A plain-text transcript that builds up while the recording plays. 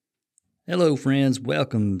Hello, friends.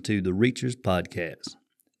 Welcome to the Reachers Podcast.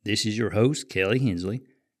 This is your host, Kelly Hensley,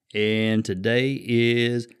 and today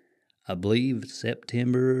is, I believe,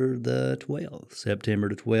 September the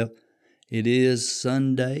 12th. It is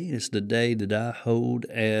Sunday. It's the day that I hold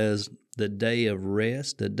as the day of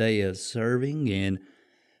rest, the day of serving, and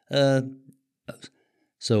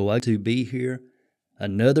so I to be here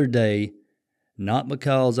another day, not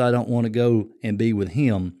because I don't want to go and be with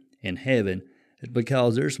Him in heaven. It's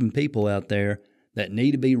because there's some people out there that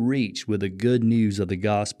need to be reached with the good news of the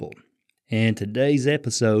gospel. And today's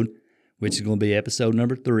episode, which is going to be episode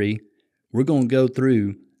number 3, we're going to go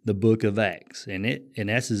through the book of Acts. And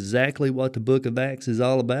that's exactly what the book of Acts is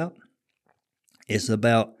all about. It's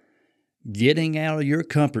about getting out of your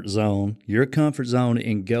comfort zone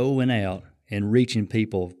and going out and reaching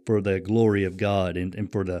people for the glory of God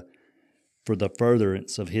and for the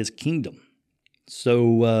furtherance of His kingdom.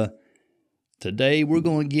 So, today we're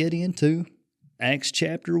going to get into Acts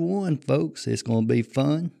chapter 1, folks. It's going to be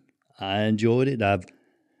fun. I enjoyed it. I've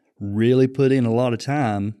really put in a lot of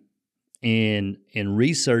time in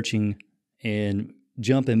researching and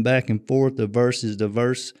jumping back and forth of verses to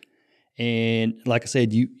verse. And like I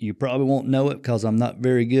said, you probably won't know it because I'm not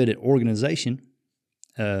very good at organization.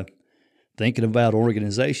 Thinking about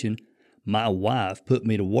organization, my wife put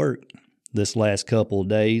me to work this last couple of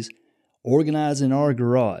days organizing our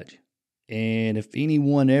garage. And if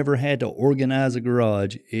anyone ever had to organize a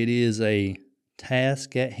garage, it is a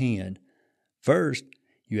task at hand. First,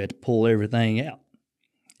 you have to pull everything out.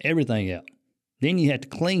 Then you have to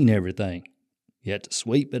clean everything. You have to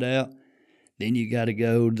sweep it out. Then you got to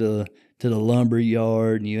go to the lumber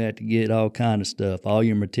yard and you have to get all kind of stuff, all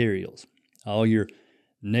your materials, all your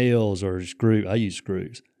nails or screws. I use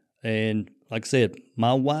screws. And like I said,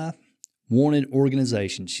 my wife wanted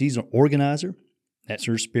organization. She's an organizer. That's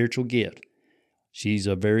her spiritual gift. She's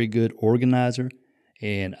a very good organizer,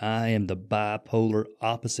 and I am the bipolar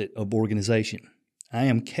opposite of organization. I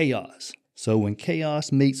am chaos. So when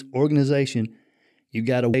chaos meets organization, you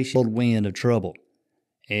got a whirlwind of trouble.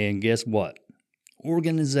 And guess what?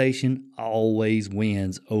 Organization always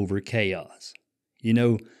wins over chaos. You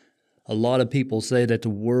know, a lot of people say that the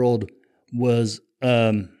world was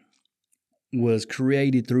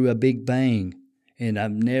created through a big bang, and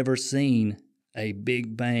I've never seen a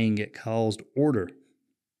big bang that caused order.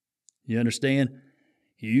 You understand?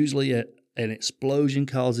 Usually an explosion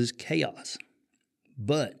causes chaos.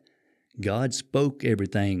 But God spoke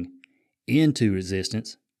everything into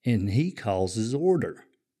existence, and He causes order.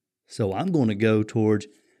 So I'm going to go towards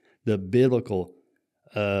the biblical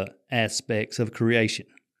aspects of creation.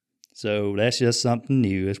 So that's just something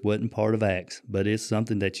new. It wasn't part of Acts, but it's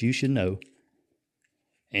something that you should know.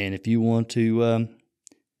 And if you want to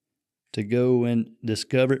go and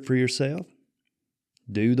discover it for yourself,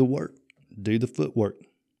 do the work, do the footwork.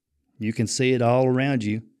 You can see it all around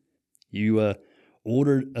you.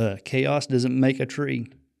 Chaos doesn't make a tree.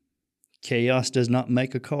 Chaos does not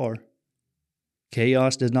make a car.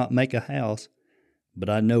 Chaos does not make a house, but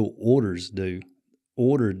I know orders do.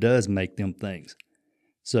 Order does make them things.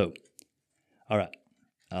 So, all right,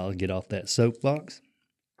 I'll get off that soapbox.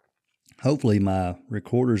 Hopefully my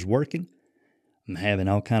recorder's working. I'm having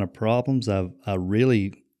all kind of problems. I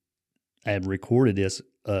have recorded this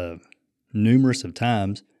numerous of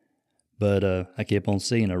times, but I kept on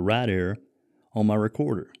seeing a write error on my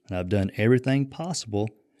recorder. And I've done everything possible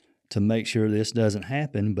to make sure this doesn't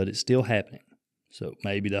happen, but it's still happening. So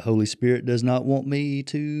maybe the Holy Spirit does not want me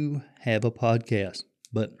to have a podcast.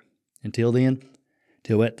 But until then,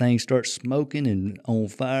 till that thing starts smoking and on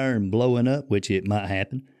fire and blowing up, which it might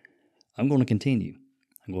happen, I'm going to continue.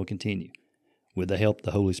 With the help of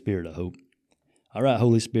the Holy Spirit, I hope. All right,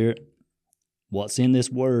 Holy Spirit, what's in this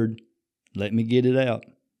word? Let me get it out.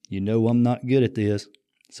 You know I'm not good at this,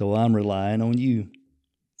 so I'm relying on you.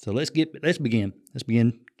 So let's begin. Let's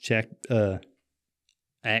begin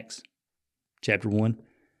Acts chapter 1.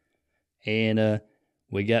 And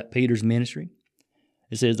we got Peter's ministry.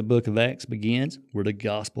 It says the book of Acts begins where the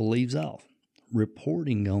gospel leaves off,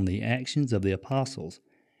 reporting on the actions of the apostles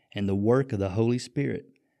and the work of the Holy Spirit,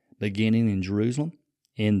 beginning in Jerusalem,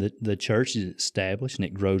 and the church is established and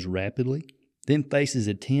it grows rapidly, then faces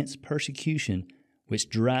intense persecution which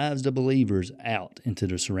drives the believers out into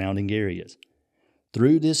the surrounding areas.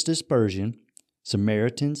 Through this dispersion,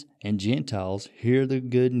 Samaritans and Gentiles hear the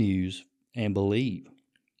good news and believe.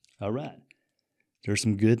 All right. There's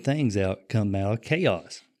some good things come out of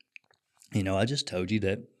chaos. You know, I just told you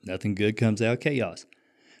that nothing good comes out of chaos.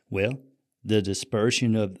 Well, the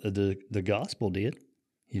dispersion of the gospel did.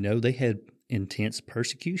 You know, they had intense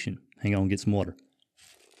persecution. Hang on, get some water.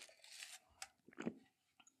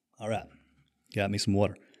 All right. Got me some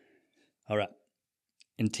water. All right.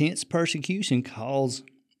 Intense persecution caused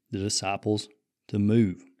the disciples to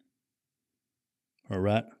move. All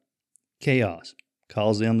right. Chaos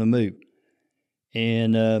caused them to move.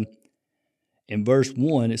 And in verse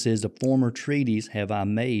 1, it says, "The former treaties have I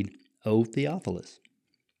made, O Theophilus."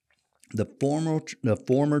 The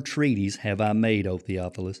former treaties have I made, O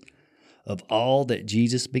Theophilus, of all that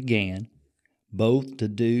Jesus began, both to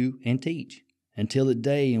do and teach, until the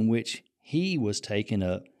day in which he was taken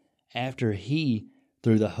up, after he,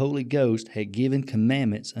 through the Holy Ghost, had given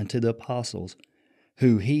commandments unto the apostles,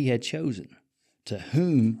 who he had chosen, to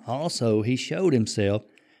whom also he showed himself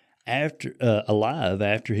alive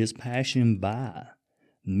after his passion by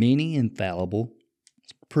many infallible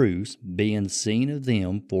proofs, being seen of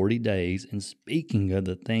them 40 days, and speaking of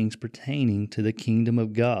the things pertaining to the kingdom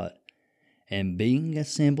of God. And being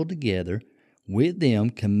assembled together with them,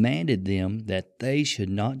 commanded them that they should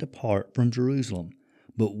not depart from Jerusalem,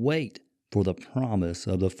 but wait for the promise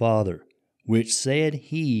of the Father, which said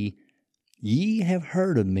he, Ye have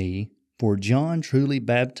heard of me, for John truly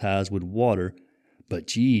baptized with water,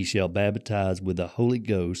 but ye shall baptize with the Holy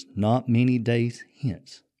Ghost not many days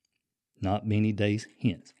hence. Not many days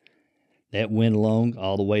hence. That went along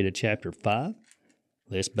all the way to chapter 5.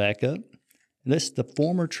 Let's back up. This is the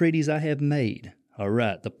former treaties I have made. All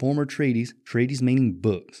right, the former treaties meaning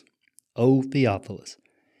books. O Theophilus.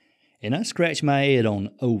 And I scratched my head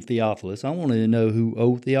on O Theophilus. I wanted to know who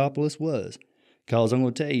O Theophilus was, because I'm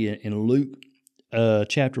going to tell you in Luke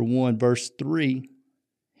chapter 1, verse 3,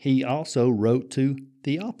 he also wrote to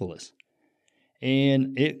Theophilus.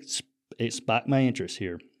 And it spiked my interest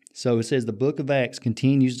here. So it says the book of Acts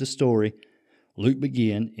continues the story Luke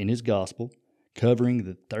began in his gospel, covering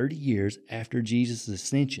the 30 years after Jesus'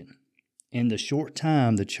 ascension. In the short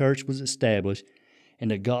time the church was established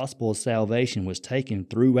and the gospel of salvation was taken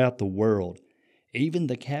throughout the world, even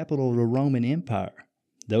the capital of the Roman Empire.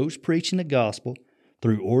 Those preaching the gospel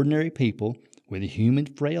through ordinary people with human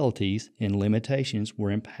frailties and limitations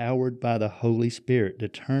were empowered by the Holy Spirit to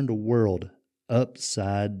turn the world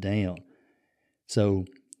upside down. So,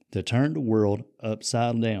 to turn the world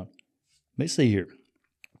upside down. Let me see here.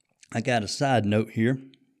 I got a side note here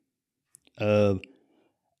of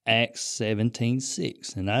Acts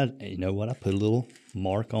 17:6. And you know what? I put a little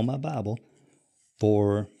mark on my Bible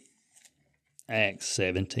for Acts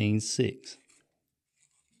 17:6.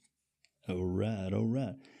 All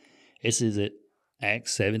right. It says at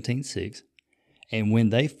Acts 17:6, "And when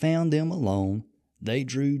they found them alone, they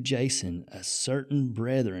drew Jason, a certain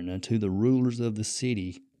brethren, unto the rulers of the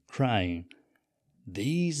city, crying,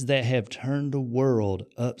 These that have turned the world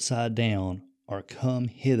upside down are come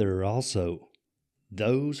hither also.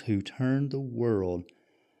 Those who turned the world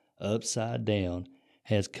upside down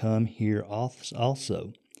has come here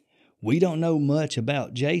also. We don't know much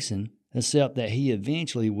about Jason, except that he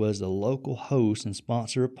eventually was the local host and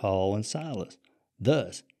sponsor of Paul and Silas.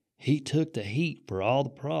 Thus, he took the heat for all the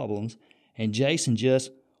problems, and Jason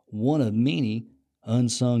just one of many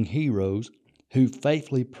unsung heroes who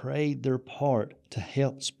faithfully played their part to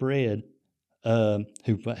help spread,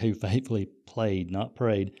 who faithfully played, not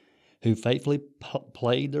prayed, who faithfully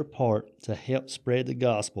played their part to help spread the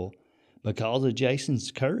gospel. Because of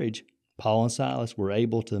Jason's courage, Paul and Silas were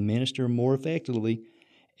able to minister more effectively.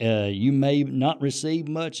 You may not receive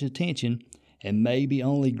much attention and maybe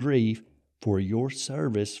only grief for your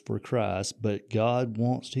service for Christ, but God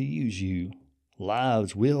wants to use you.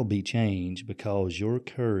 Lives will be changed because your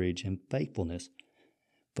courage and faithfulness.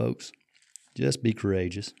 Folks, just be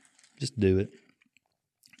courageous. Just do it.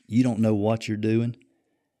 You don't know what you're doing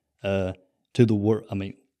to the world.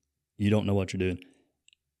 You don't know what you're doing.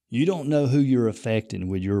 You don't know who you're affecting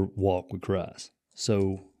with your walk with Christ.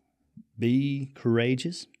 So be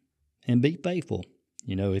courageous and be faithful.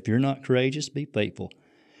 If you're not courageous, be faithful.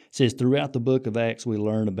 It says throughout the book of Acts, we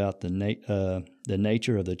learn about the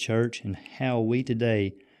nature of the church and how we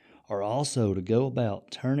today are also to go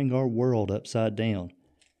about turning our world upside down.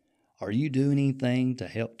 Are you doing anything to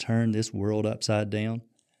help turn this world upside down?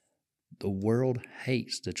 The world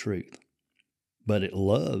hates the truth, but it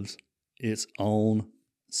loves its own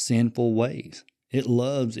sinful ways. It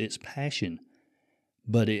loves its passion,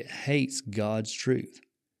 but it hates God's truth.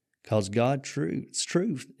 Because God's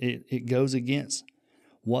truth, it goes against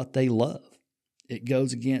what they love. It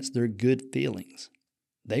goes against their good feelings.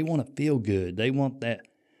 They want to feel good. They want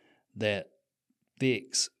that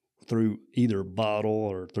fix through either bottle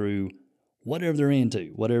or through whatever they're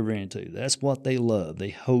into. That's what they love.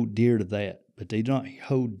 They hold dear to that, but they don't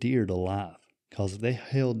hold dear to life. Because if they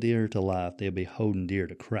held dear to life, they'll be holding dear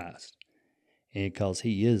to Christ. And because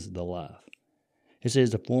He is the life. It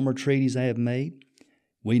says, the former treaties I have made.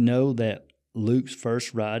 We know that Luke's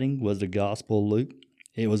first writing was the Gospel of Luke.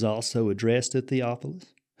 It was also addressed to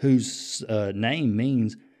Theophilus, whose name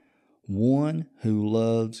means one who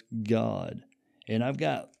loves God. And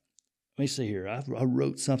let me see here, I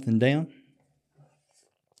wrote something down.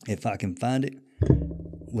 If I can find it,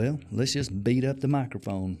 well, let's just beat up the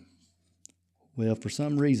microphone. Well, for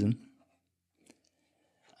some reason,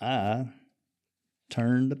 I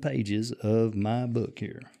turned the pages of my book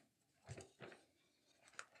here.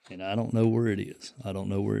 And I don't know where it is.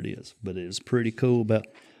 But it's pretty cool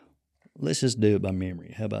let's just do it by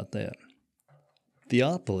memory. How about that?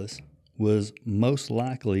 Theophilus was most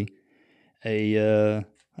likely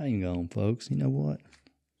hang on, folks. You know what?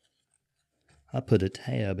 I put a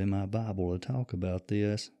tab in my Bible to talk about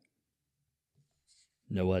this.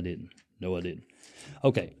 No, I didn't.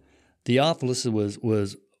 Okay. Theophilus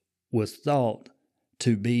was thought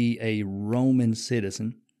to be a Roman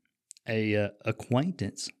citizen, a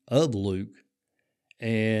acquaintance of Luke,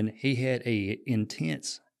 and he had a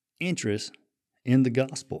intense interest in the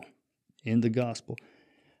gospel.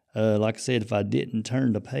 Like I said, if I didn't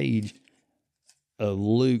turn the page of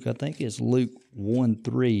Luke, I think it's Luke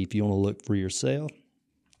 1:3, if you want to look for yourself.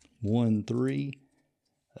 1:3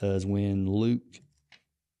 is when Luke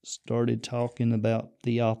started talking about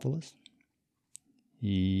Theophilus.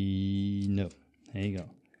 No, there you go.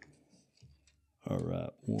 All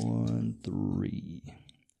right, 1:3.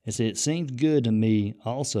 It said, it seems good to me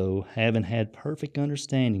also, having had perfect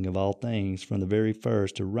understanding of all things from the very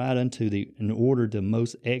first, to write unto thee in order the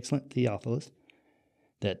most excellent Theophilus,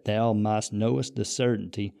 that thou mightst knowest the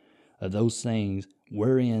certainty of those things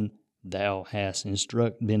wherein thou hast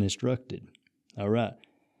been instructed. All right.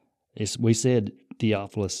 We said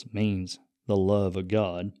Theophilus means the love of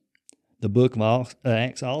God. The book of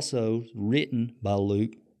Acts, also written by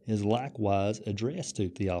Luke, is likewise addressed to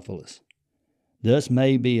Theophilus. Thus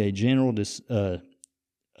may be a general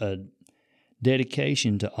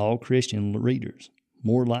dedication to all Christian readers.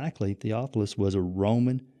 More likely, Theophilus was a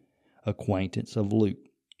Roman acquaintance of Luke,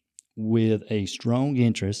 with a strong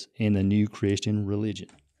interest in the new Christian religion.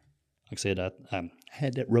 Like I said, I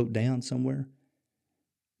had that wrote down somewhere,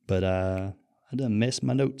 but I done messed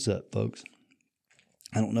my notes up, folks.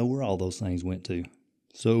 I don't know where all those things went to.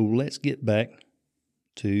 So let's get back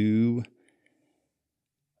to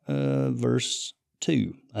verse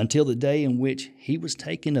 2. Until the day in which he was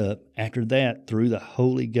taken up, after that, through the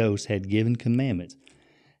Holy Ghost had given commandments.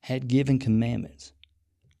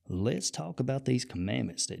 Let's talk about these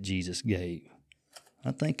commandments that Jesus gave.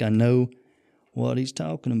 I think I know what he's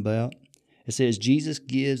talking about. It says Jesus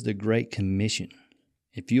gives the Great Commission.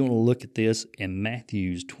 If you want to look at this in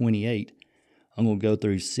Matthew 28, I'm going to go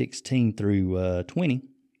through 16 through 20.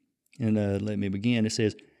 And let me begin. It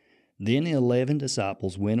says, Then the 11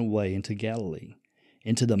 disciples went away into Galilee,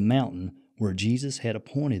 into the mountain where Jesus had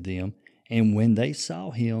appointed them. And when they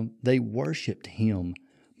saw him, they worshipped him.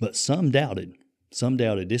 But some doubted.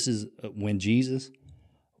 This is when Jesus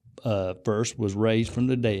first was raised from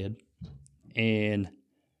the dead. And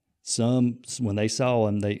some, when they saw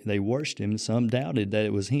him, they worshipped him. Some doubted that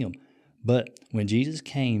it was him. But when Jesus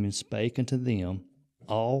came and spake unto them,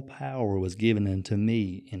 all power was given unto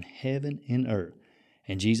me in heaven and earth.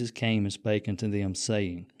 And Jesus came and spake unto them,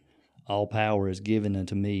 saying, All power is given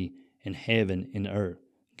unto me in heaven and earth.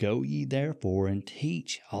 Go ye therefore and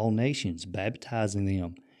teach all nations, baptizing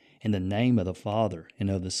them in the name of the Father and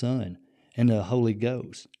of the Son and of the Holy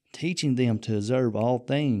Ghost, teaching them to observe all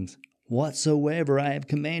things whatsoever I have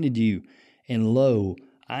commanded you. And lo,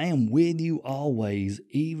 I am with you always,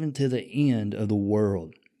 even to the end of the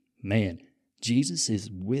world. Man, Jesus is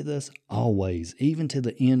with us always, even to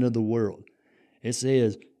the end of the world. It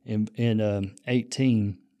says in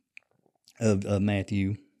 18 of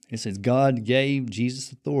Matthew, it says, God gave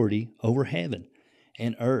Jesus authority over heaven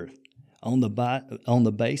and earth. On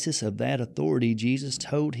the basis of that authority, Jesus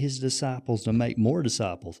told his disciples to make more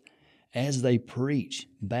disciples as they preach,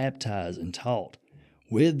 baptize, and taught.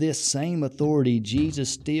 With this same authority, Jesus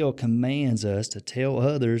still commands us to tell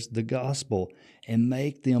others the gospel and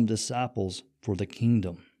make them disciples for the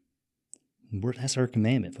kingdom. That's our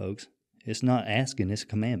commandment, folks. It's not asking, it's a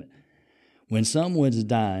commandment. When someone's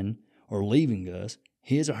dying or leaving us,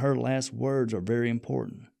 his or her last words are very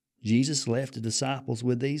important. Jesus left the disciples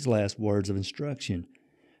with these last words of instruction.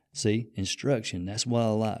 See, instruction, that's what I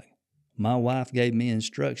like. My wife gave me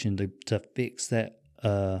instruction to fix that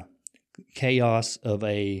chaos of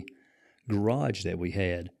a garage that we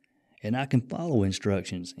had. And I can follow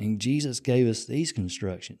instructions. And Jesus gave us these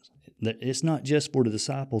instructions. It's not just for the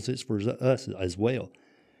disciples, it's for us as well.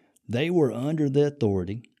 They were under the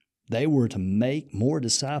authority. They were to make more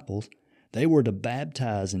disciples. They were to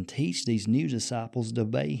baptize and teach these new disciples to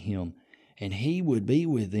obey him, and he would be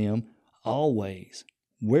with them always.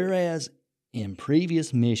 Whereas in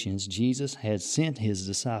previous missions, Jesus had sent his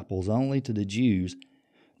disciples only to the Jews,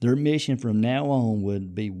 their mission from now on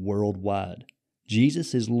would be worldwide.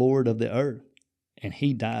 Jesus is Lord of the earth, and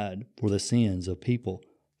he died for the sins of people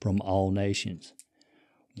from all nations.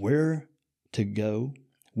 Where to go?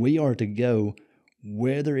 We are to go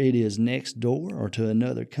whether it is next door or to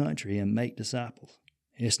another country and make disciples.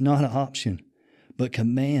 It's not an option, but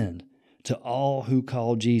command to all who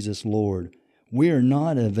call Jesus Lord. We are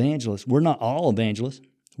not evangelists. We're not all evangelists.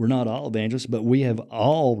 But we have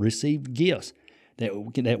all received gifts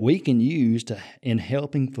that we can use in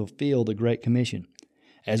helping fulfill the Great Commission.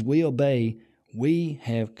 As we obey, we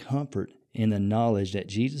have comfort in the knowledge that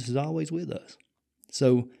Jesus is always with us.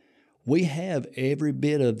 So we have every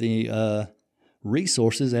bit of the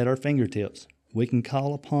resources at our fingertips. We can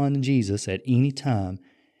call upon Jesus at any time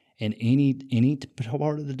and any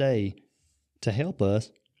part of the day to help us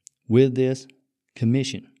with this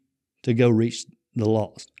commission to go reach the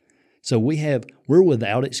lost. So we're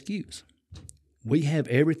without excuse. We have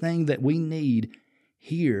everything that we need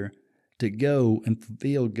here to go and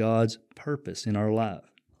fulfill God's purpose in our life.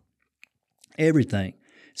 Everything.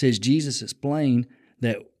 It says Jesus explained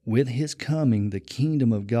that with his coming, the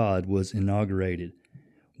kingdom of God was inaugurated.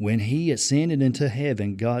 When he ascended into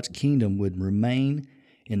heaven, God's kingdom would remain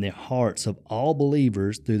in the hearts of all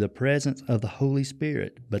believers through the presence of the Holy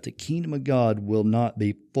Spirit. But the kingdom of God will not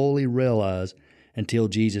be fully realized until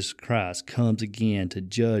Jesus Christ comes again to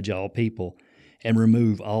judge all people and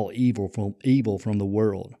remove all evil from the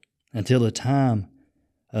world. Until the time,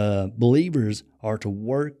 believers are to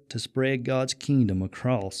work to spread God's kingdom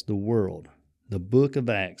across the world. The book of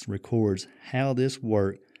Acts records how this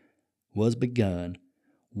work was begun,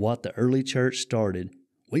 what the early church started.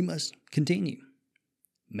 We must continue.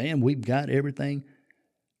 Man, we've got everything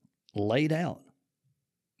laid out.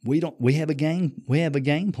 We have a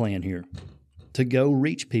game plan here to go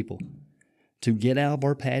reach people, to get out of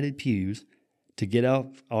our padded pews, to get out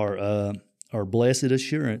our blessed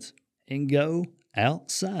assurance and go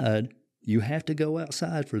outside. You have to go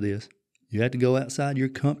outside for this. You have to go outside your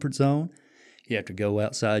comfort zone. You have to go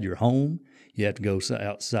outside your home. You have to go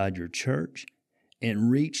outside your church and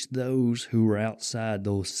reach those who are outside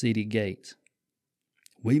those city gates.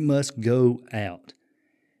 We must go out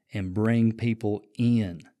and bring people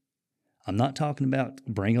in. I'm not talking about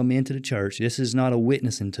bring them into the church. This is not a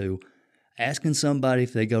witnessing tool. Asking somebody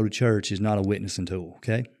if they go to church is not a witnessing tool,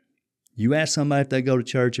 okay? You ask somebody if they go to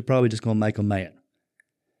church, you're probably just going to make them mad.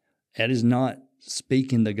 That is not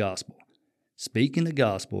speaking the gospel. Speaking the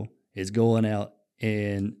gospel is going out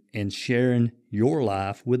and sharing your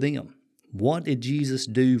life with them. What did Jesus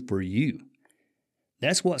do for you?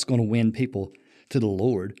 That's what's going to win people to the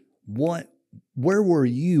Lord. Where were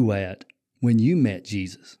you at when you met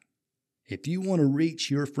Jesus? If you want to reach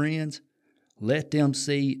your friends, let them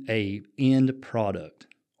see a end product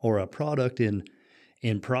or a product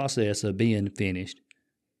in process of being finished.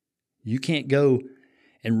 You can't go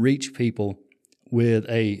and reach people with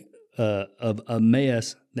a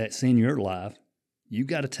mess that's in your life. You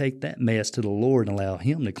got to take that mess to the Lord and allow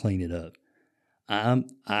him to clean it up.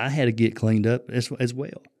 I had to get cleaned up as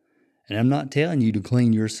well. And I'm not telling you to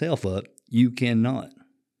clean yourself up. You cannot.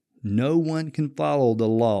 No one can follow the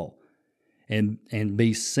law and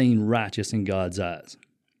be seen righteous in God's eyes.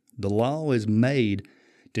 The law is made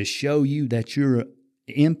to show you that you're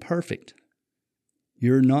imperfect.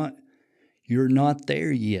 You're not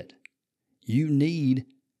there yet. You need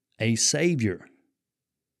a Savior.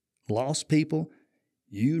 Lost people,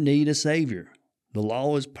 you need a Savior. The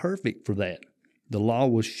law is perfect for that. The law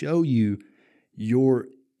will show you your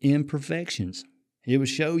imperfections. It will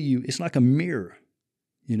show you, it's like a mirror,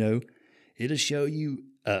 It'll show you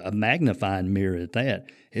a magnifying mirror at that.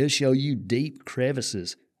 It'll show you deep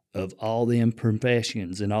crevices of all the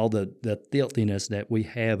imperfections and all the filthiness that we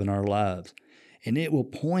have in our lives. And it will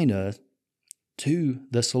point us to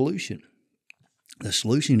the solution. The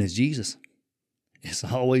solution is Jesus. It's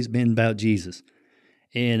always been about Jesus.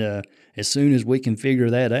 And as soon as we can figure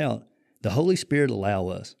that out, the Holy Spirit will allow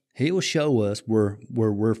us. He will show us where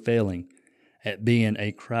we're failing at being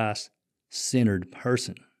a Christ-centered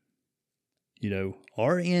person.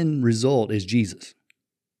 Our end result is Jesus.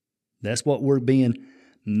 That's what we're being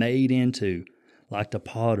made into, like the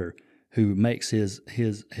potter who makes his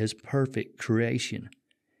perfect creation.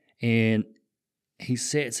 And he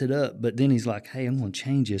sets it up, but then he's like, hey, I'm going to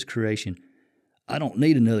change this creation. I don't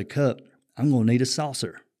need another cup. I'm going to need a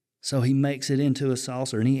saucer. So he makes it into a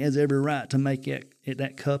saucer, and he has every right to make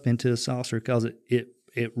that cup into a saucer because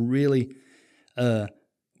it really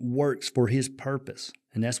works for His purpose.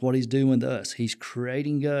 And that's what He's doing to us. He's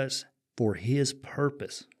creating us for His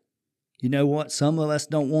purpose. You know what? Some of us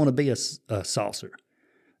don't want to be a saucer.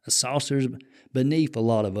 A saucer's beneath a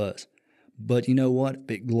lot of us. But you know what?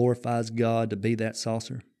 If it glorifies God to be that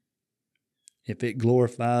saucer, if it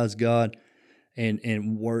glorifies God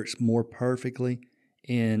and works more perfectly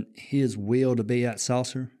in His will to be that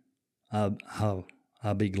saucer, I'll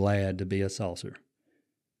be glad to be a saucer.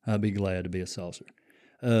 I'll be glad to be a saucer.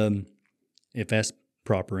 If that's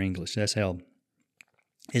proper English, that's how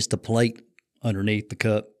it's the plate underneath the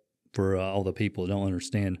cup for all the people that don't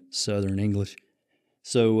understand Southern English.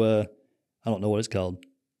 So I don't know what it's called.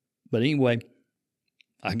 But anyway,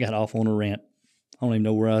 I got off on a rant. I don't even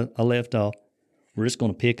know where I left off. We're just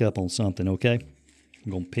going to pick up on something, okay?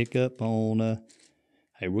 I'm going to pick up on,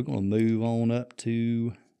 hey, we're going to move on up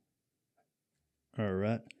to, all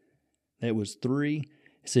right. That was 3.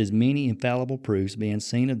 It says, many infallible proofs being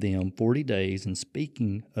seen of them 40 days, and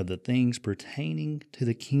speaking of the things pertaining to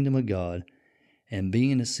the kingdom of God, and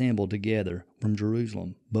being assembled together from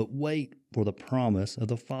Jerusalem. But wait for the promise of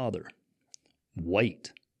the Father.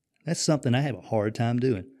 Wait. That's something I have a hard time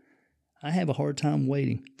doing. I have a hard time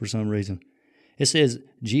waiting for some reason. It says,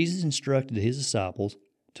 Jesus instructed His disciples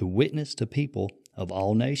to witness to people of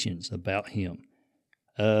all nations about Him.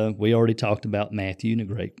 We already talked about Matthew and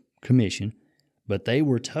the Great Commission, but they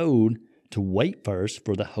were told to wait first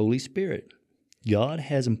for the Holy Spirit. God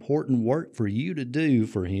has important work for you to do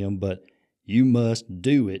for Him, but you must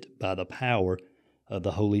do it by the power of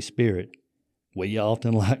the Holy Spirit. We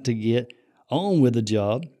often like to get on with the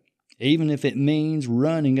job, even if it means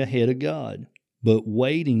running ahead of God. But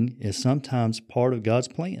waiting is sometimes part of God's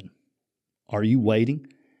plan. Are you waiting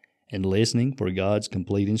and listening for God's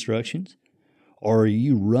complete instructions? Or are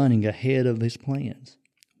you running ahead of His plans?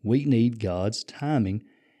 We need God's timing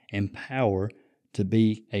and power to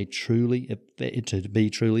be truly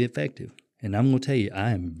effective. And I'm going to tell you, I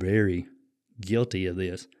am very guilty of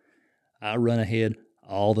this. I run ahead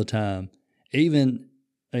all the time. Even,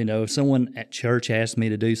 if someone at church asks me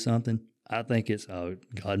to do something, I think it's,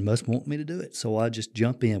 God must want me to do it. So I just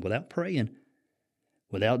jump in without praying,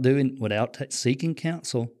 without seeking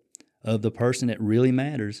counsel of the person that really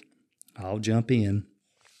matters. I'll jump in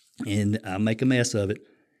and I make a mess of it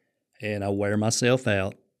and I wear myself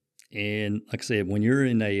out. And like I said, when you're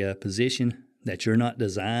in a position that you're not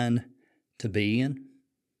designed to be in,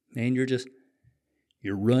 and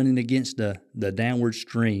you're running against the downward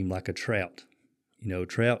stream like a trout.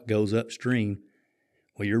 Trout goes upstream.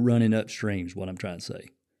 Well, you're running upstream is what I'm trying to say.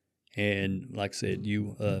 And like I said,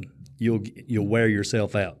 you'll wear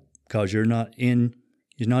yourself out because you're not in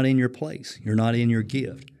your place. You're not in your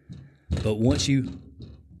gift. But once you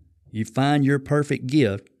find your perfect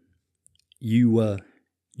gift, you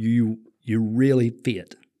really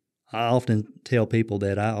fit. I often tell people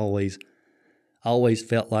that I always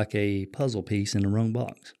felt like a puzzle piece in the wrong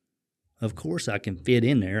box. Of course, I can fit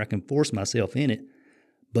in there. I can force myself in it,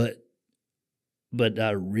 but I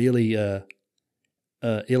really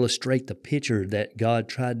illustrate the picture that God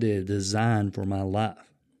tried to design for my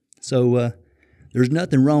life. So there's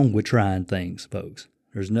nothing wrong with trying things, folks.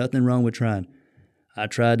 There's nothing wrong with trying. I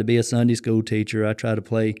tried to be a Sunday school teacher. I tried to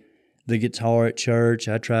play the guitar at church.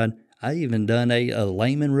 I even done a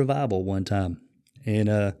layman revival one time, and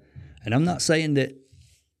I'm not saying that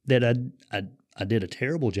I did a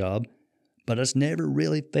terrible job, but I just never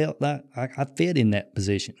really felt like I fit in that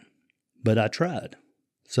position. But I tried.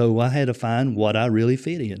 So I had to find what I really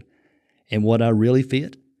fit in. And what I really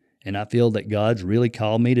fit, and I feel that God's really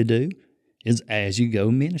called me to do, is as-you-go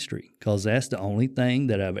ministry. Because that's the only thing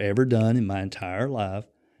that I've ever done in my entire life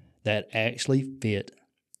that actually fit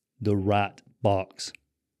the right box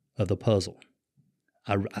of the puzzle.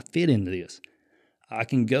 I fit into this. I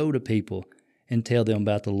can go to people and tell them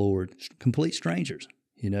about the Lord, complete strangers,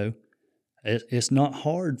 It's not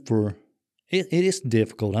hard it is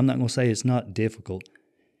difficult. I'm not going to say it's not difficult,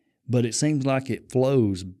 but it seems like it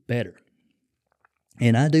flows better.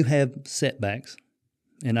 And I do have setbacks,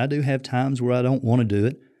 and I do have times where I don't want to do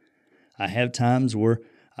it. I have times where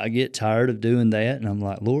I get tired of doing that, and I'm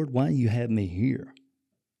like, Lord, why do you have me here?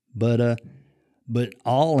 But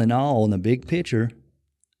all in all, in the big picture,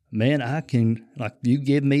 man, I can, like, you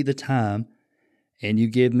give me the time and you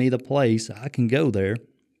give me the place, I can go there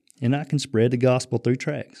and I can spread the gospel through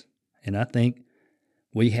tracts. And I think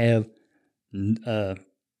we have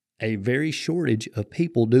a very shortage of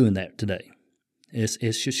people doing that today. It's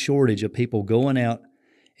just shortage of people going out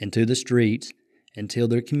into the streets and tell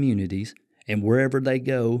their communities and wherever they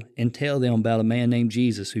go and tell them about a man named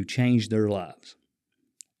Jesus who changed their lives.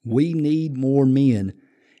 We need more men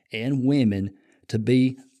and women to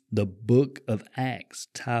be the book of Acts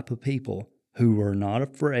type of people who are not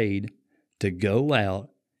afraid to go out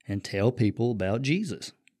and tell people about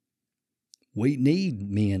Jesus. We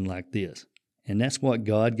need men like this. And that's what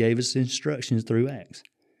God gave us instructions through Acts.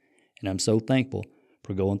 And I'm so thankful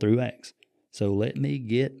for going through Acts. So let me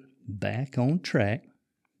get back on track.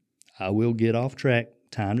 I will get off track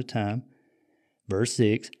time to time. Verse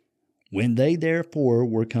 6, when they therefore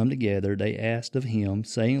were come together, they asked of him,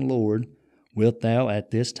 saying, Lord, wilt thou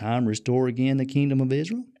at this time restore again the kingdom of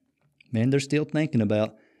Israel? Man, they're still thinking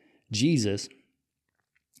about Jesus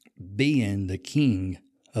being the king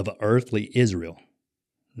of earthly Israel.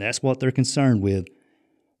 That's what they're concerned with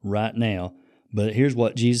right now. But here's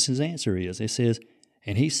what Jesus' answer is. It says,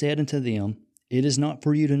 and he said unto them, it is not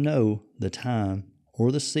for you to know the time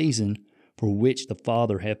or the season for which the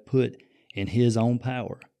Father hath put in his own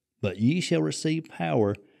power. But ye shall receive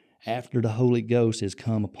power after the Holy Ghost is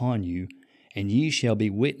come upon you, and ye shall be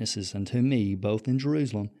witnesses unto me both in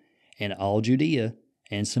Jerusalem and all Judea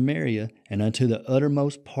and Samaria and unto the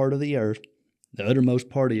uttermost part of the earth. The uttermost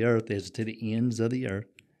part of the earth is to the ends of the earth.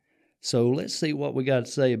 So let's see what we got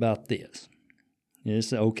to say about this.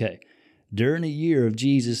 It's okay. During the year of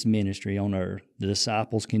Jesus' ministry on earth, the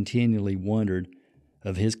disciples continually wondered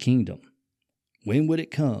of his kingdom. When would it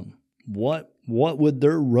come? What would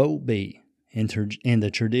their role be? In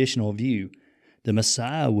the traditional view, the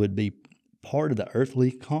Messiah would be part of the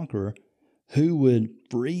earthly conqueror who would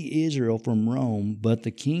free Israel from Rome, but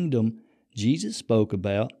the kingdom Jesus spoke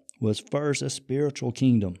about was first a spiritual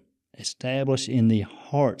kingdom established in the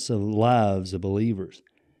hearts of lives of believers.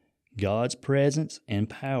 God's presence and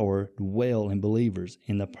power dwell in believers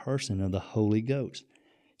in the person of the Holy Ghost.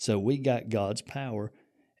 So we got God's power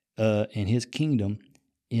and his kingdom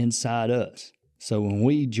inside us. So when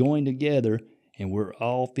we join together and we're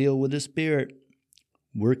all filled with the Spirit,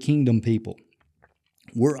 we're kingdom people.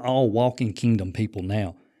 We're all walking kingdom people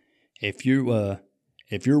now. If you're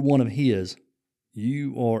one of his,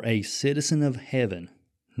 you are a citizen of heaven,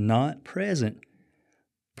 not present.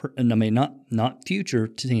 Not future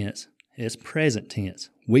tense. It's present tense.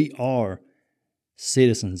 We are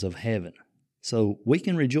citizens of heaven. So we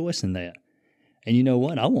can rejoice in that. And you know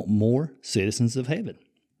what? I want more citizens of heaven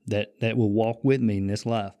that will walk with me in this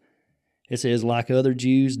life. It says, like other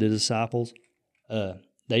Jews, the disciples,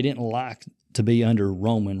 they didn't like to be under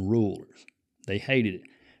Roman rulers. They hated it.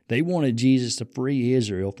 They wanted Jesus to free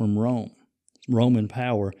Israel from Roman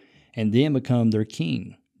power, and then become their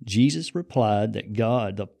king. Jesus replied that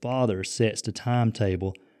God the Father sets the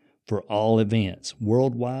timetable for all events,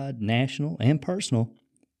 worldwide, national, and personal.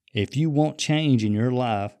 If you want change in your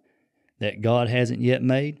life that God hasn't yet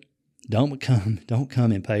made, don't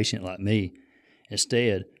come impatient like me.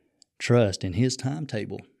 Instead, trust in his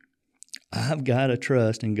timetable. I've got to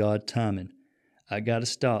trust in God's timing. I got to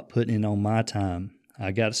stop putting it on my time.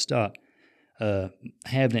 I got to stop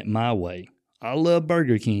having it my way. I love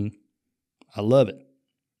Burger King. I love it.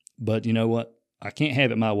 But you know what? I can't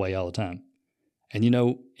have it my way all the time. And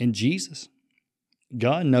in Jesus,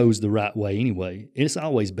 God knows the right way anyway. It's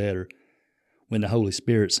always better when the Holy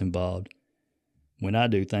Spirit's involved. When I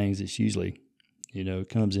do things, it's usually,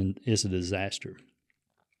 it's a disaster.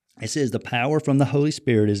 It says the power from the Holy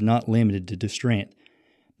Spirit is not limited to strength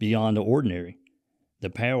beyond the ordinary.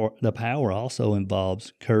 The power also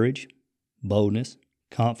involves courage, boldness,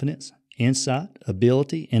 confidence, insight,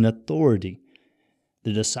 ability, and authority.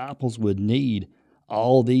 The disciples would need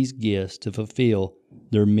all these gifts to fulfill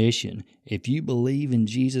their mission. If you believe in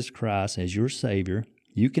Jesus Christ as your Savior,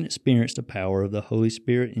 you can experience the power of the Holy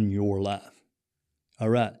Spirit in your life. All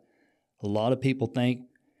right. A lot of people think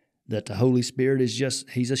that the Holy Spirit is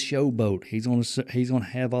he's a showboat. He's going to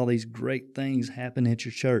have all these great things happen at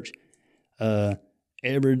your church.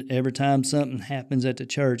 Every time something happens at the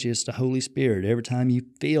church, it's the Holy Spirit. Every time you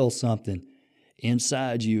feel something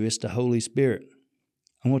inside you, it's the Holy Spirit.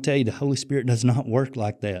 I'm going to tell you, the Holy Spirit does not work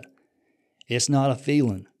like that. It's not a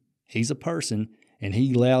feeling. He's a person, and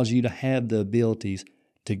he allows you to have the abilities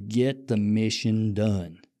to get the mission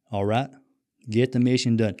done. All right? Get the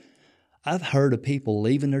mission done. I've heard of people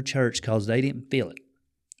leaving their church because they didn't feel it.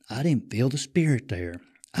 I didn't feel the Spirit there.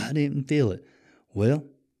 I didn't feel it. Well,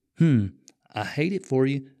 I hate it for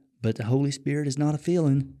you, but the Holy Spirit is not a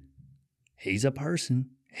feeling. He's a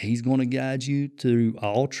person. He's going to guide you through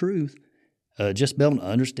all truth. Just be able to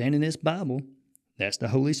understanding this Bible. That's the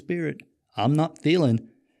Holy Spirit. I'm not feeling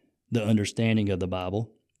the understanding of the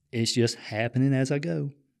Bible. It's just happening as I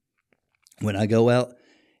go. When I go out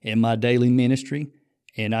in my daily ministry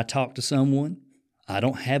and I talk to someone, I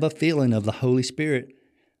don't have a feeling of the Holy Spirit,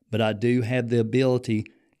 but I do have the ability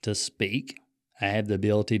to speak. I have the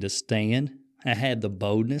ability to stand. I have the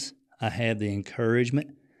boldness. I have the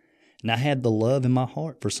encouragement. And I have the love in my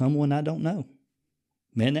heart for someone I don't know.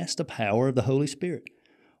 Man, that's the power of the Holy Spirit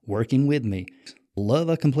working with me. Love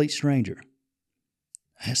a complete stranger.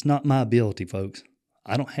 That's not my ability, folks.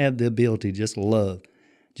 I don't have the ability to just love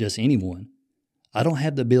just anyone. I don't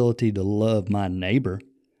have the ability to love my neighbor.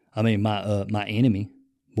 My enemy.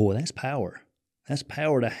 Boy, that's power. That's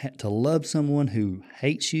power to love someone who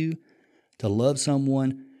hates you, to love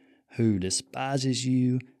someone who despises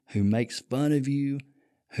you, who makes fun of you,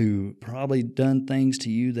 who probably done things to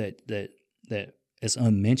you that is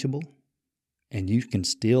unmentionable, and you can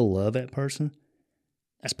still love that person.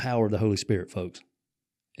 That's power of the Holy Spirit, folks.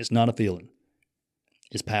 It's not a feeling.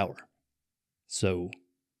 It's power. So,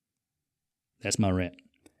 that's my rant.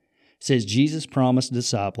 It says, Jesus promised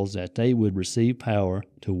disciples that they would receive power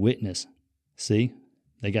to witness. See,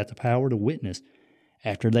 they got the power to witness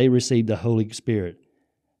after they received the Holy Spirit.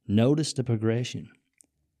 Notice the progression.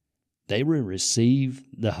 They will receive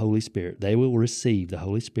the Holy Spirit. They will receive the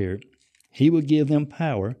Holy Spirit. He will give them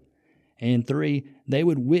power. And 3, they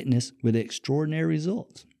would witness with extraordinary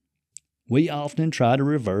results. We often try to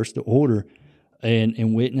reverse the order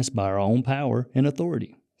and witness by our own power and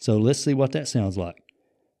authority. So let's see what that sounds like.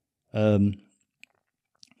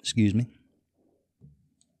 Excuse me.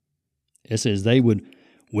 It says they would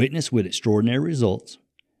witness with extraordinary results.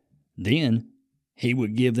 Then he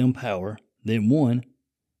would give them power. Then 1,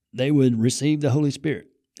 they would receive the Holy Spirit.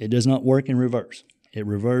 It does not work in reverse.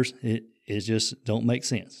 It just don't make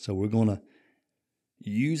sense. So we're going to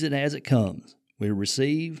use it as it comes. We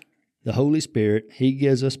receive the Holy Spirit. He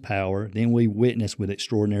gives us power. Then we witness with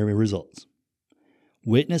extraordinary results.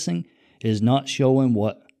 Witnessing is not showing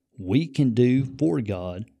what we can do for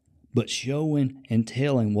God, but showing and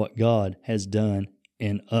telling what God has done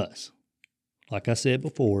in us. Like I said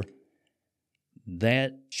before,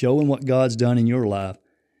 that showing what God's done in your life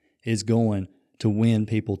is going to win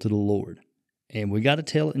people to the Lord. And we got to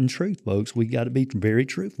tell it in truth, folks. We got to be very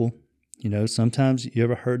truthful. You know, sometimes you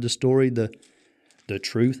ever heard the story, the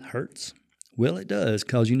truth hurts? Well, it does,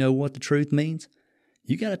 because you know what the truth means?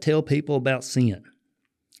 You got to tell people about sin.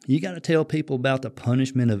 You got to tell people about the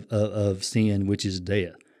punishment of sin, which is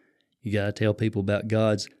death. You got to tell people about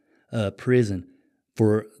God's prison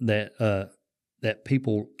for that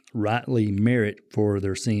people rightly merit for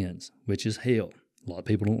their sins, which is hell. A lot of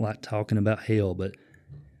people don't like talking about hell, but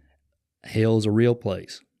hell's a real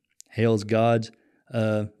place. Hell's God's,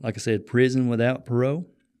 like I said, prison without parole.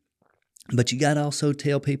 But you got to also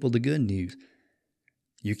tell people the good news.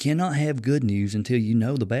 You cannot have good news until you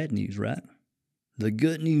know the bad news, right? The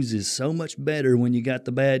good news is so much better when you got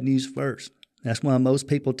the bad news first. That's why most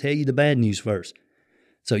people tell you the bad news first.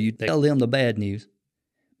 So you tell them the bad news,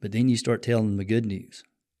 but then you start telling them the good news,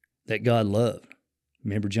 that God loved.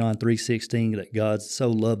 Remember John 3:16, that God so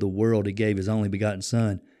loved the world, he gave his only begotten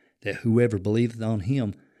Son, that whoever believeth on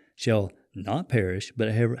him shall not perish, but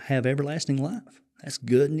have everlasting life. That's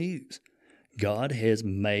good news. God has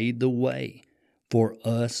made the way for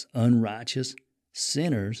us unrighteous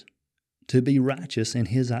sinners to be righteous in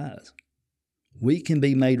his eyes. We can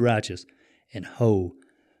be made righteous and whole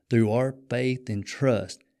through our faith and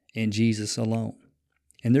trust in Jesus alone.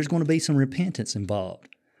 And there's going to be some repentance involved.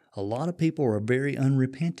 A lot of people are very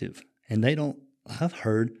unrepentive, and I've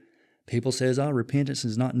heard people says, repentance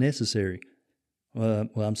is not necessary. Well,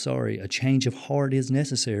 I'm sorry, a change of heart is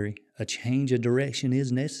necessary. A change of direction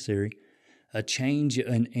is necessary. A change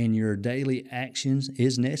in your daily actions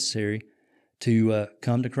is necessary to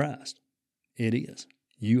come to Christ. It is.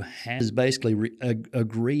 You have is basically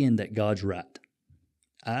agreeing that God's right.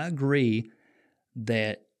 I agree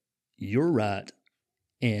that you're right,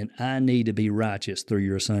 and I need to be righteous through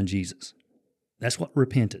your Son Jesus. That's what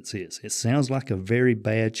repentance is. It sounds like a very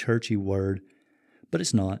bad churchy word, but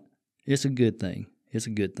it's not. It's a good thing. It's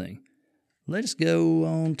a good thing. Let's go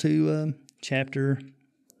on to chapter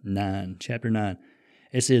 9. Chapter 9.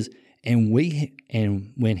 It says, And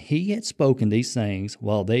when he had spoken these things,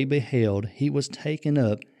 while they beheld, he was taken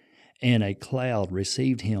up, and a cloud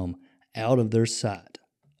received him out of their sight.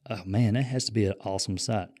 Oh man, that has to be an awesome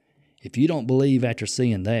sight. If you don't believe after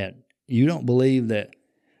seeing that, you don't believe that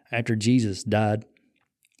after Jesus died,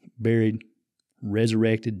 buried,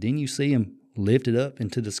 resurrected, didn't you see him lifted up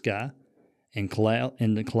into the sky and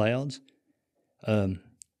the clouds?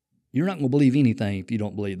 You're not going to believe anything if you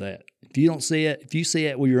don't believe that. If you don't see it, if you see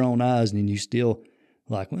it with your own eyes, and you still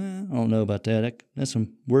like, well, I don't know about that.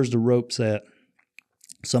 Where's the ropes at?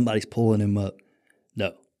 Somebody's pulling him up.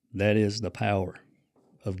 No, that is the power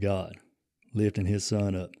of God lifting his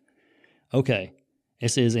Son up. Okay, It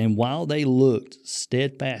says, "And while they looked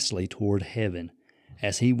steadfastly toward heaven,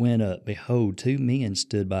 as he went up, behold, two men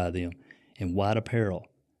stood by them in white apparel,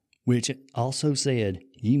 which also said,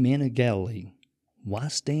 Ye men of Galilee, why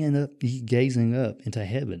stand up ye gazing up into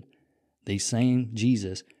heaven? The same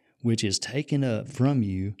Jesus, which is taken up from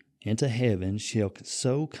you into heaven, shall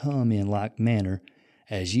so come in like manner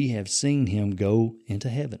as ye have seen him go into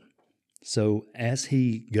heaven." So as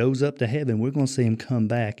he goes up to heaven, we're going to see him come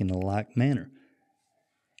back in a like manner.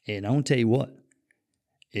 And I'm going to tell you what,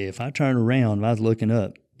 if I turned around and I was looking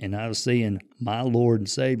up and I was seeing my Lord and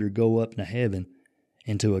Savior go up into heaven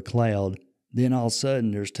into a cloud, then all of a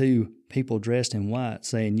sudden there's two people dressed in white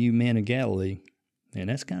saying, "You men of Galilee," and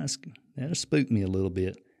that'll spook me a little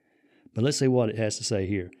bit. But let's see what it has to say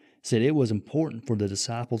here. It said it was important for the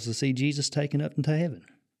disciples to see Jesus taken up into heaven.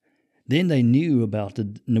 Then they knew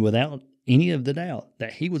without any of the doubt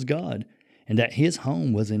that he was God and that his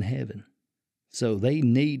home was in heaven. So they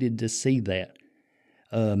needed to see that.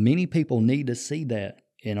 Many people need to see that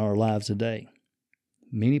in our lives today.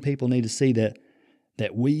 Many people need to see that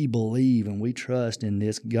we believe and we trust in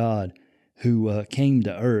this God who came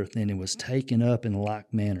to earth and it was taken up in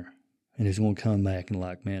like manner, and is going to come back in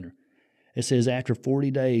like manner. It says, after 40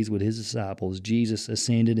 days with his disciples, Jesus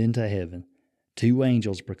ascended into heaven. Two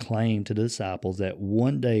angels proclaimed to the disciples that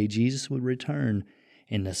one day Jesus would return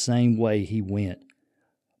in the same way he went,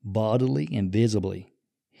 bodily and visibly.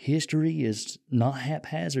 History is not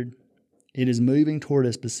haphazard. It is moving toward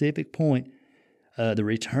a specific point, the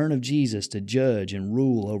return of Jesus to judge and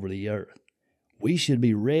rule over the earth. We should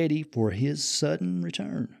be ready for his sudden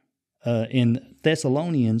return. In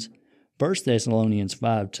 1 Thessalonians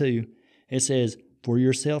 5:2, it says, "For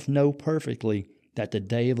yourself know perfectly that the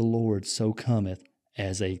day of the Lord so cometh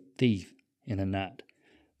as a thief in the night."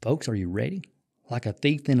 Folks, are you ready? Like a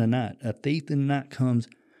thief in the night. A thief in the night comes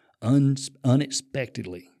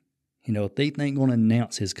unexpectedly. A thief ain't going to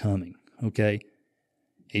announce his coming, okay?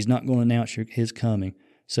 He's not going to announce his coming.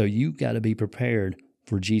 So you got to be prepared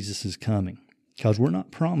for Jesus' coming, because we're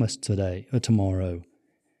not promised today or tomorrow.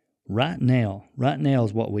 Right now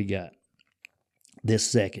is what we got. This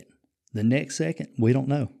second. The next second, we don't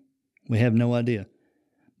know. We have no idea.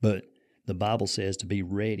 But the Bible says to be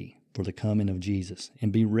ready for the coming of Jesus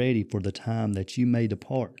and be ready for the time that you may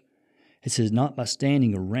depart. It says not by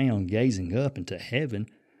standing around gazing up into heaven,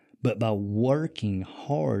 but by working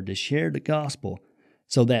hard to share the gospel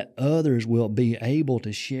so that others will be able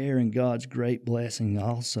to share in God's great blessing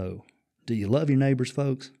also. Do you love your neighbors,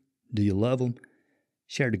 folks? Do you love them?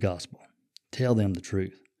 Share the gospel. Tell them the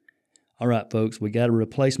truth. All right, folks, we got a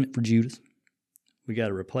replacement for Judas.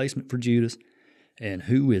 And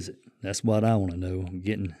who is it? That's what I want to know. I'm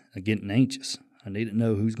getting anxious. I need to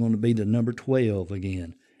know who's going to be the number 12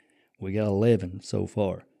 again. We got 11 so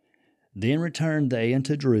far. Then returned they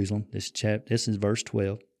unto Jerusalem. This is verse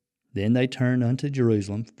 12. Then they turned unto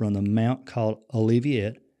Jerusalem from the mount called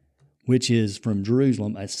Olivet, which is from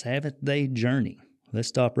Jerusalem a Sabbath-day journey. Let's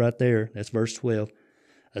stop right there. That's verse 12.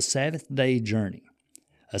 A Sabbath-day journey.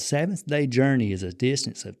 A Sabbath-day journey is a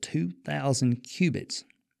distance of 2,000 cubits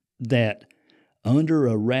that, under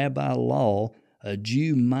a rabbi law, a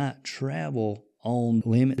Jew might travel on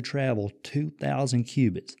limit to travel 2,000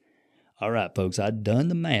 cubits. All right, folks, I've done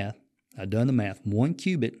the math. 1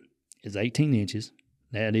 cubit is 18 inches.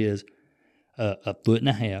 That is a foot and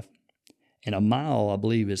a half. And a mile, I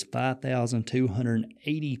believe, is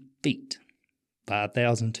 5,280 feet.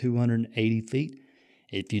 5,280 feet.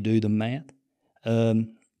 If you do the math,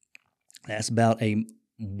 that's about a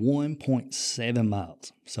 1.7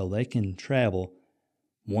 miles. So they can travel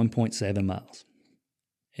 1.7 miles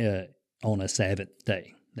on a Sabbath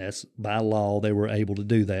day. That's by law. They were able to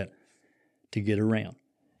do that to get around.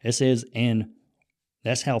 It says, and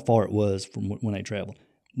that's how far it was from when they traveled.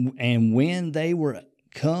 And when they were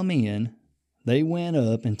come in, they went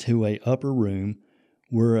up into a upper room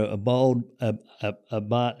where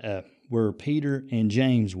where Peter and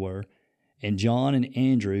James were, and John and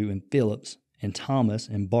Andrew and Philip and Thomas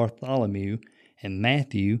and Bartholomew and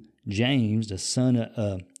Matthew, James the son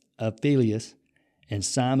of Alphaeus, and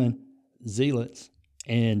Simon Zealots,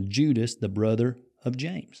 and Judas the brother of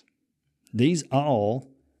James. These all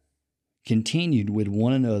continued with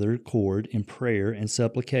one another accord in prayer and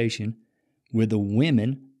supplication with the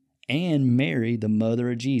women and Mary the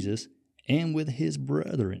mother of Jesus and with his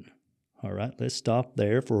brethren. All right, let's stop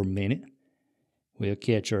there for a minute. We'll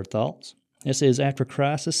catch our thoughts. It says, after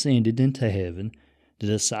Christ ascended into heaven, the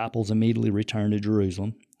disciples immediately returned to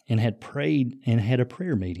Jerusalem and had prayed and had a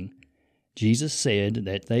prayer meeting. Jesus said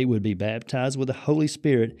that they would be baptized with the Holy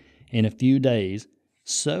Spirit in a few days,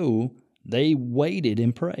 so they waited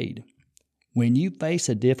and prayed When you face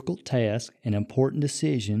a difficult task, an important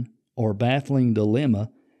decision, or baffling dilemma,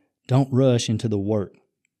 don't rush into the work.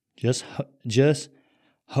 Just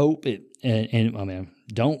hope it,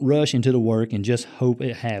 don't rush into the work and just hope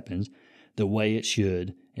it happens the way it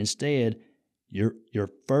should. Instead, your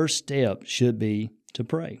first step should be to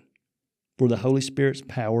pray for the Holy Spirit's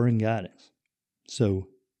power and guidance. So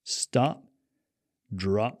stop,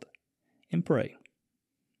 drop, and pray.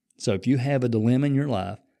 So if you have a dilemma in your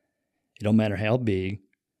life, it don't matter how big,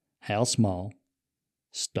 how small,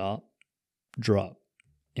 stop, drop,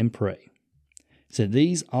 and pray. So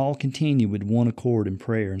these all continue with one accord in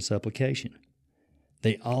prayer and supplication.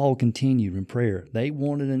 They all continued in prayer. They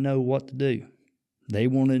wanted to know what to do. They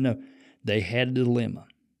wanted to know. They had a dilemma.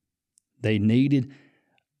 They needed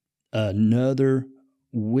another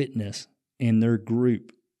witness in their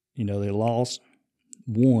group. You know, they lost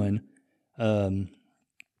one,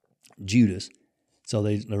 Judas. So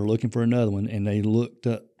they're looking for another one, and they looked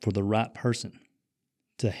up for the right person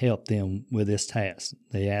to help them with this task.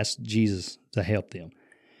 They asked Jesus to help them.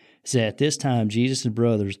 So at this time, Jesus'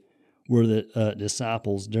 brothers were the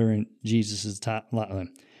disciples during Jesus' time.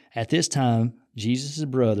 At this time, Jesus'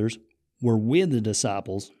 brothers were with the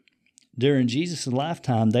disciples. During Jesus'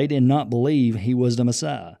 lifetime, they did not believe he was the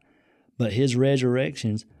Messiah, but his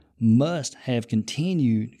resurrections must have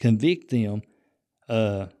continued to convict them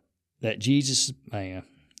that Jesus, man,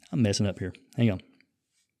 I'm messing up here. Hang on.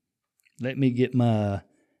 Let me get my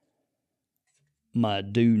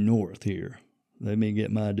due north here. Let me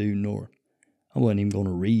get my due north. I wasn't even going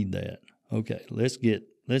to read that. Okay, let's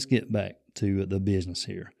get back to the business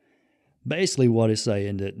here. Basically what it's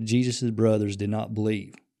saying that Jesus' brothers did not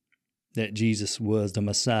believe that Jesus was the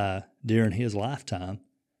Messiah during his lifetime,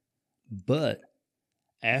 but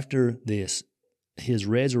after his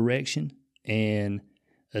resurrection and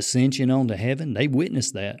ascension on to heaven, they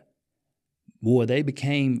witnessed that. Boy, they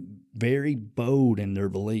became very bold in their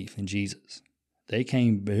belief in Jesus. They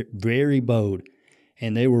came very bold,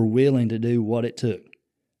 and they were willing to do what it took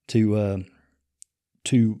to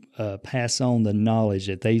pass on the knowledge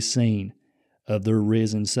that they seen of their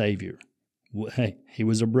risen Savior. Hey, he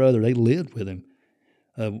was a brother. They lived with him.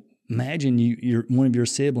 Imagine you're one of your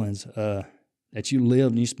siblings that you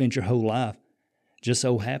lived and you spent your whole life just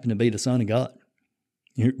so happened to be the Son of God.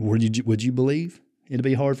 Would you believe? It'd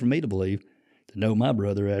be hard for me to believe, to know my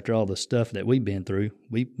brother after all the stuff that we've been through.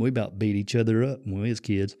 We about beat each other up when we was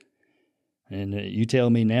kids. And you tell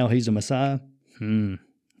me now he's a Messiah?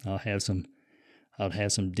 I'll have some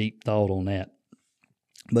deep thought on that.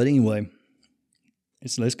 But anyway,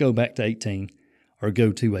 let's go back to 18, or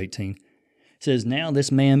go to 18. It says, now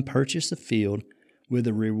this man purchased a field with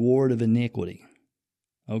the reward of iniquity.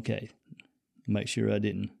 Okay, make sure I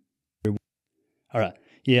didn't. All right,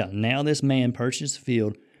 yeah, now this man purchased a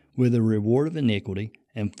field with the reward of iniquity,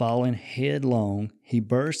 and falling headlong, he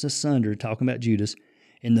burst asunder, talking about Judas,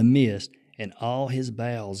 in the midst, and all his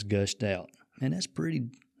bowels gushed out. Man, that's pretty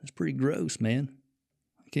gross, man.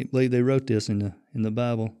 I can't believe they wrote this in the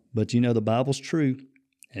Bible. But you know, the Bible's true,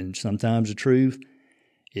 and sometimes the truth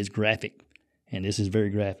is graphic, and this is very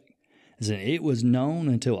graphic. It said, it was known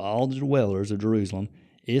until all the dwellers of Jerusalem,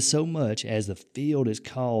 is so much as the field is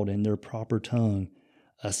called in their proper tongue.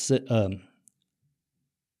 I forgot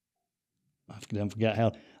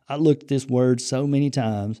how. I looked at this word so many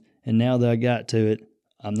times, and now that I got to it,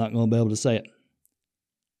 I'm not going to be able to say it.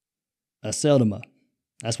 Aceldama.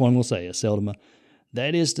 That's what I'm going to say, Aceldama.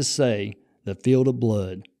 That is to say, the field of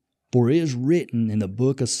blood. For it is written in the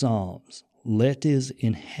book of Psalms, let his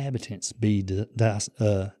inhabitants be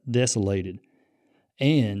desolated,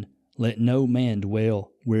 and let no man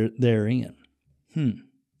dwell therein.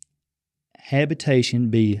 Habitation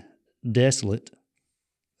be desolate.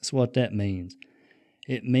 That's what that means.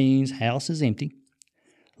 It means house is empty.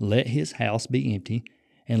 Let his house be empty,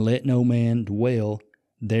 and let no man dwell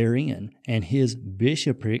therein. And his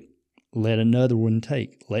bishopric let another one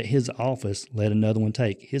take. Let his office let another one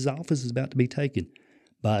take. His office is about to be taken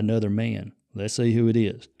by another man. Let's see who it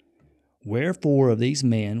is. Wherefore of these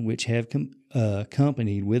men which have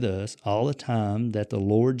accompanied with us all the time that the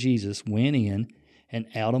Lord Jesus went in and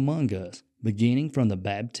out among us, beginning from the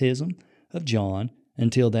baptism of John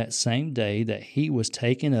until that same day that he was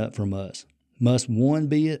taken up from us, must one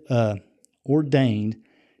be ordained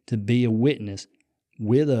to be a witness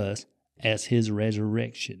with us as his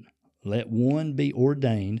resurrection. Let one be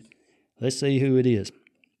ordained. Let's see who it is.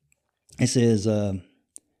 It says,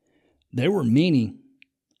 there were many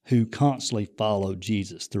who constantly followed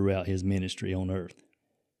Jesus throughout his ministry on earth.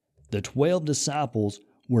 The 12 disciples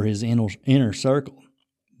were his inner circle,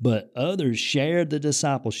 but others shared the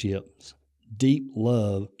discipleship's deep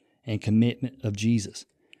love and commitment of Jesus.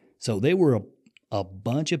 So there were a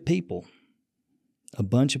bunch of people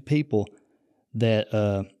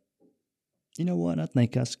that, you know what? I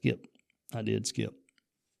think I did skip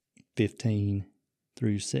 15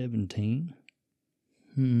 through 17.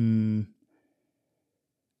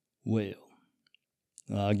 Well,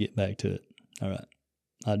 I'll get back to it. All right.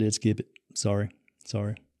 I did skip it. Sorry.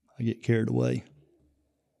 I get carried away.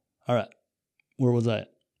 All right. Where was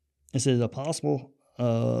that? It says apostle.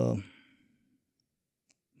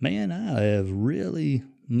 Man, I have really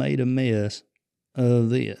made a mess of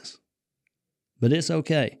this. But it's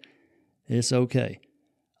okay. It's okay.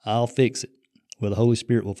 I'll fix it. Well, the Holy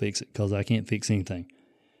Spirit will fix it because I can't fix anything.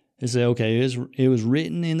 It said, okay, it was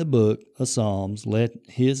written in the book of Psalms, let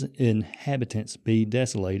his inhabitants be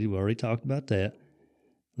desolated. We already talked about that.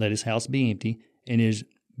 Let his house be empty. And his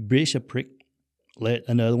bishopric, let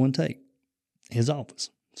another one take his office.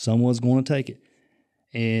 Someone's going to take it.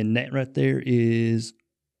 And that right there is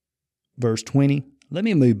verse 20. Let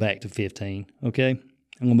me move back to 15, okay?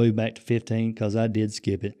 I'm going to move back to 15 because I did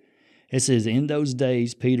skip it. It says, in those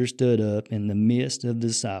days Peter stood up in the midst of the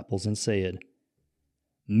disciples and said,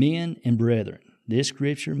 men and brethren, this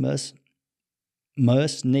scripture must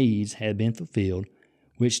needs have been fulfilled,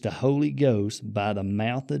 which the Holy Ghost by the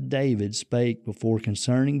mouth of David spake before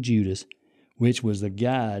concerning Judas, which was the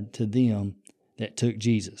guide to them that took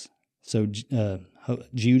Jesus. So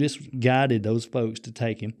Judas guided those folks to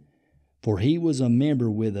take him, for he was a member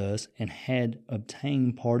with us and had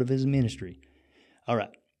obtained part of his ministry. All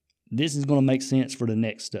right, this is going to make sense for the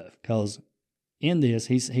next stuff, because in this,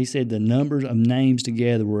 he said the numbers of names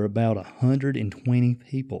together were about 120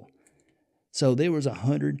 people. So there was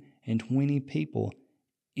 120 people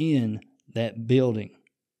in that building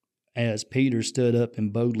as Peter stood up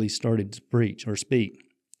and boldly started to preach or speak.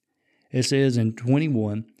 It says in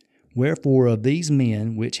 21, wherefore of these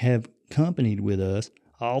men which have companied with us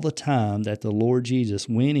all the time that the Lord Jesus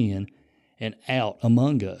went in and out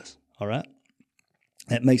among us. All right?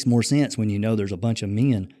 That makes more sense when you know there's a bunch of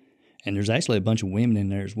men, and there's actually a bunch of women in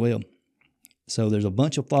there as well. So there's a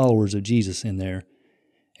bunch of followers of Jesus in there,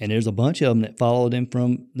 and there's a bunch of them that followed him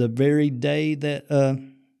from the very day that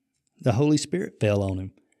the Holy Spirit fell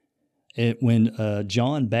on him. When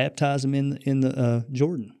John baptized him in the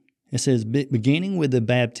Jordan. It says, beginning with the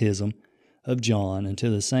baptism of John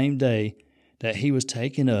until the same day that he was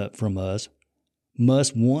taken up from us,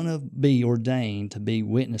 must one of be ordained to be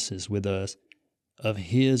witnesses with us of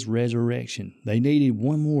his resurrection. They needed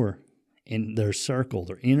one more in their circle,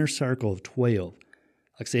 their inner circle of 12. Like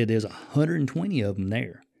I said, there's 120 of them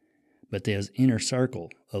there, but there's inner circle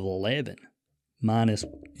of 11 minus,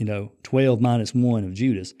 12 minus 1 of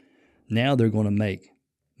Judas. Now they're going to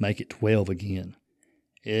make it 12 again.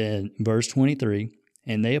 In verse 23,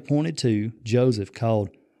 and they appointed two, Joseph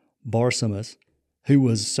called Barsabbas, who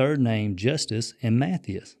was surnamed Justus, and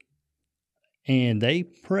Matthias. And they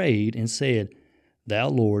prayed and said, Thou,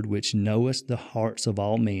 Lord, which knowest the hearts of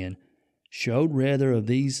all men, showed rather of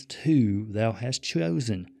these two thou hast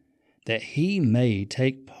chosen, that he may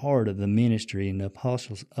take part of the ministry and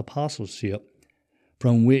apostleship,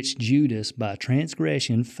 from which Judas by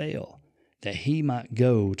transgression fell, that he might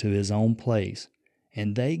go to his own place.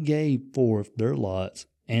 And they gave forth their lots,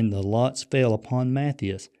 and the lots fell upon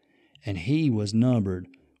Matthias, and he was numbered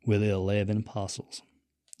with the 11 apostles.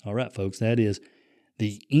 All right, folks, that is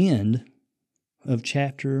the end of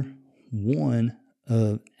chapter 1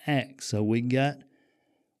 of Acts. So we've got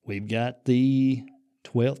the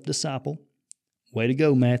 12th disciple. Way to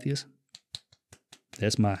go, Matthias.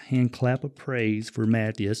 That's my hand clap of praise for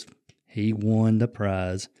Matthias. He won the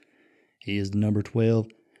prize. He is the number 12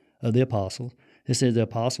 of the apostles. It says the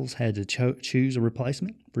apostles had to choose a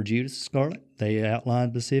replacement for Judas Iscariot. They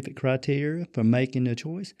outlined specific criteria for making the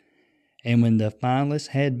choice. And when the finalists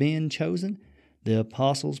had been chosen, the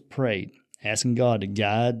apostles prayed, asking God to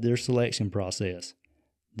guide their selection process.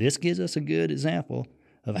 This gives us a good example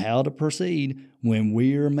of how to proceed when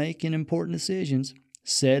we are making important decisions.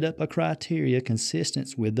 Set up a criteria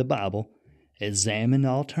consistent with the Bible, examine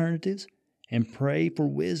alternatives, and pray for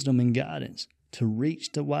wisdom and guidance to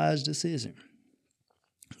reach the wise decision.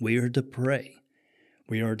 We are to pray.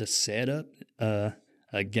 We are to set up a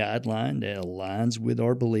guideline that aligns with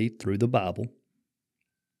our belief through the Bible.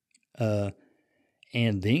 And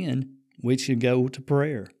then we should go to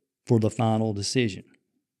prayer for the final decision.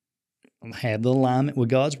 Have the alignment with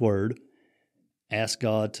God's Word. Ask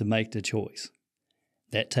God to make the choice.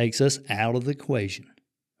 That takes us out of the equation,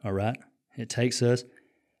 all right? It takes us,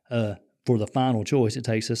 for the final choice, it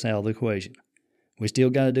takes us out of the equation. We still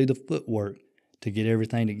got to do the footwork to get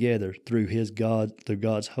everything together through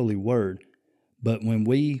God's holy word. But when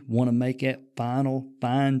we want to make that final,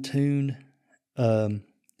 fine-tuned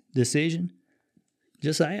decision,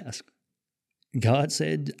 just ask. God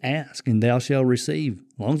said, ask and thou shalt receive,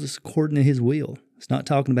 as long as it's according to his will. It's not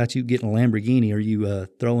talking about you getting a Lamborghini or you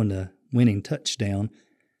throwing the winning touchdown.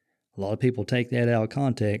 A lot of people take that out of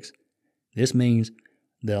context. This means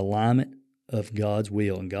the alignment of God's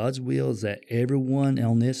will. And God's will is that everyone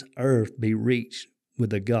on this earth be reached with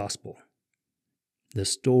the gospel. The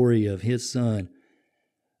story of his son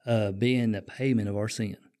being the payment of our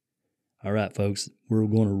sin. All right, folks, we're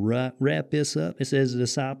going to wrap this up. It says the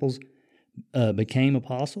disciples became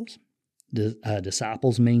apostles.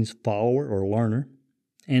 Disciples means follower or learner.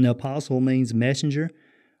 And apostle means messenger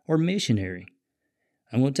or missionary.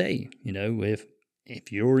 I'm going to tell you,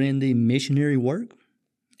 if you're in the missionary work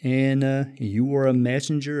and you are a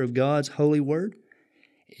messenger of God's holy word,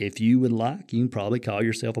 if you would like, you can probably call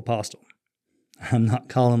yourself apostle. I'm not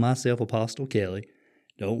calling myself Apostle Kelly.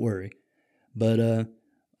 Don't worry. But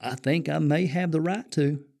I think I may have the right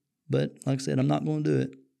to. But like I said, I'm not going to do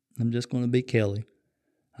it. I'm just going to be Kelly.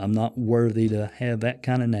 I'm not worthy to have that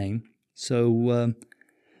kind of name. So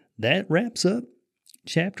that wraps up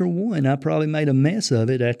chapter 1. I probably made a mess of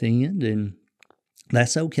it at the end, and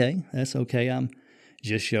that's okay. That's okay.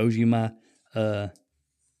 Just shows you my,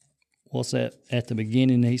 what's that? At the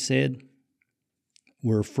beginning, he said,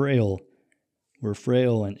 we're frail. We're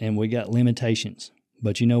frail, and we got limitations.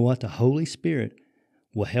 But you know what? The Holy Spirit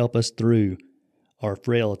will help us through our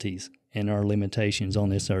frailties and our limitations on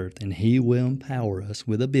this earth, and he will empower us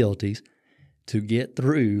with abilities to get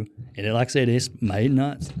through. And like I said, it may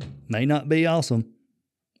not be awesome,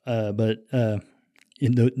 but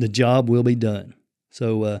the job will be done.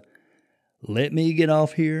 So let me get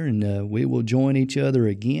off here, and we will join each other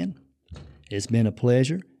again. It's been a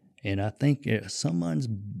pleasure, and I think someone's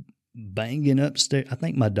banging upstairs. I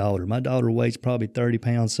think my daughter weighs probably 30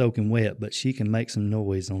 pounds soaking wet, but she can make some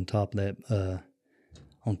noise on top of that,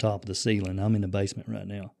 on top of the ceiling. I'm in the basement right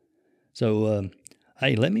now. So,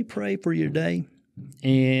 hey, let me pray for your day,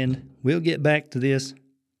 and we'll get back to this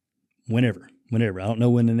whenever. I don't know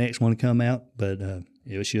when the next one will come out, but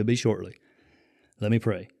it should be shortly. Let me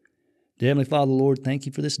pray. Dear Heavenly Father, Lord, thank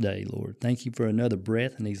you for this day, Lord. Thank you for another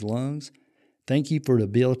breath in these lungs. Thank you for the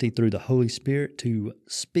ability through the Holy Spirit to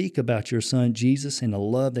speak about your Son, Jesus, and the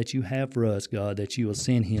love that you have for us, God, that you will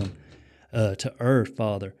send him to earth,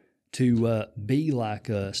 Father, to be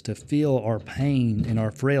like us, to feel our pain and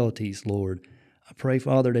our frailties, Lord. I pray,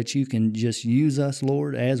 Father, that you can just use us,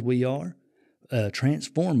 Lord, as we are.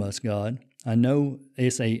 Transform us, God. I know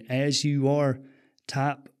it's a as you are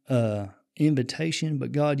type invitation,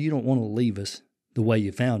 but God, you don't want to leave us the way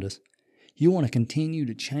you found us. You want to continue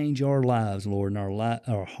to change our lives, Lord, and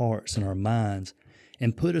our hearts and our minds,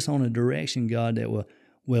 and put us on a direction, God, that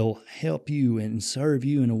will help you and serve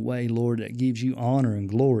you in a way, Lord, that gives you honor and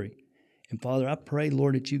glory. And Father, I pray,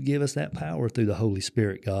 Lord, that you give us that power through the Holy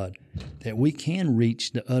Spirit, God, that we can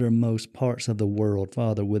reach the uttermost parts of the world,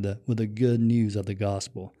 Father, with the good news of the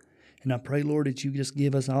gospel. And I pray, Lord, that you just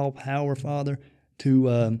give us all power, Father,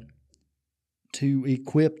 to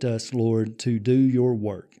equip us, Lord, to do your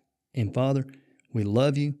work. And Father, we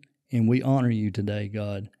love you and we honor you today,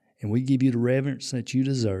 God, and we give you the reverence that you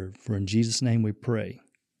deserve. For in Jesus' name we pray.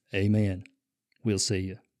 Amen. We'll see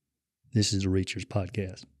you. This is the Reachers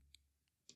Podcast.